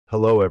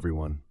Hello,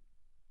 everyone.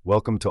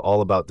 Welcome to All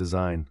About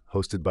Design,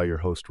 hosted by your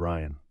host,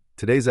 Ryan.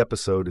 Today's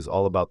episode is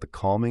all about the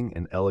calming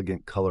and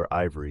elegant color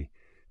ivory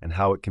and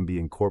how it can be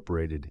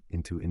incorporated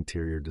into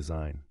interior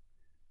design.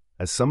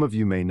 As some of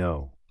you may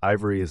know,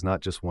 ivory is not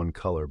just one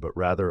color, but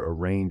rather a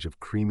range of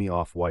creamy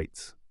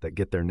off-whites that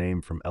get their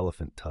name from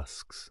elephant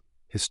tusks.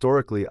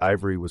 Historically,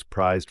 ivory was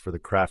prized for the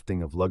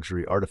crafting of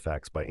luxury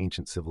artifacts by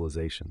ancient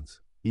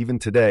civilizations. Even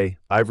today,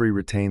 ivory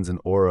retains an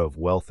aura of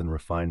wealth and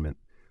refinement,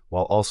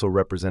 while also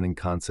representing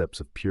concepts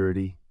of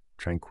purity,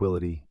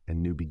 tranquility,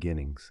 and new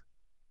beginnings.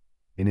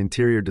 In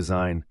interior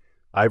design,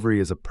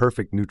 ivory is a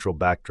perfect neutral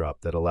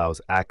backdrop that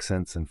allows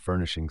accents and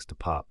furnishings to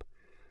pop.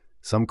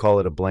 Some call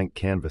it a blank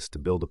canvas to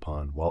build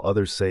upon, while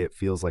others say it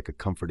feels like a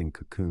comforting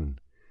cocoon.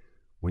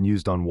 When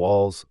used on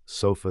walls,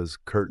 sofas,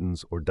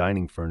 curtains, or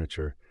dining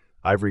furniture,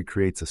 ivory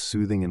creates a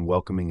soothing and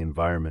welcoming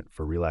environment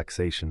for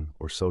relaxation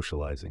or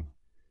socializing.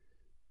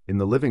 In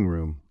the living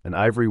room, an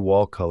ivory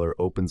wall color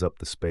opens up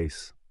the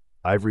space.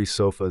 Ivory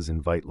sofas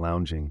invite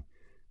lounging,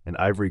 and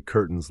ivory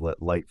curtains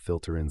let light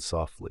filter in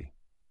softly.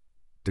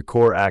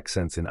 Decor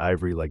accents in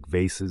ivory like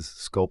vases,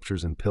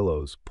 sculptures, and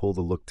pillows pull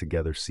the look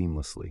together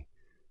seamlessly.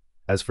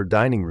 As for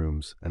dining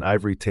rooms, an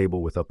ivory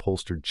table with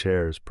upholstered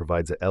chairs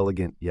provides an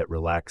elegant yet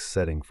relaxed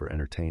setting for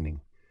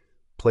entertaining.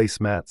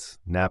 Placemats,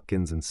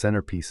 napkins, and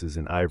centerpieces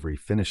in ivory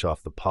finish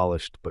off the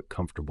polished but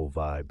comfortable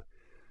vibe.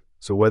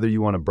 So whether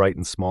you want to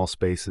brighten small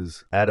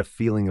spaces, add a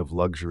feeling of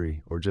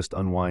luxury, or just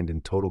unwind in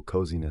total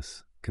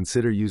coziness,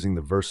 consider using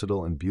the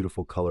versatile and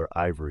beautiful color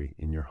ivory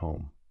in your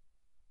home.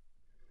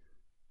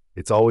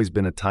 It's always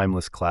been a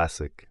timeless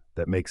classic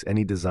that makes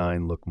any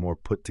design look more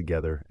put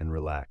together and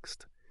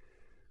relaxed.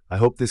 I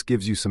hope this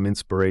gives you some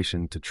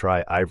inspiration to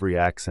try ivory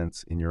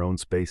accents in your own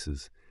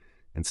spaces,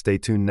 and stay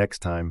tuned next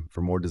time for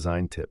more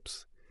design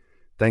tips.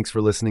 Thanks for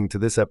listening to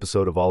this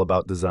episode of All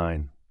About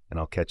Design, and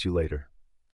I'll catch you later.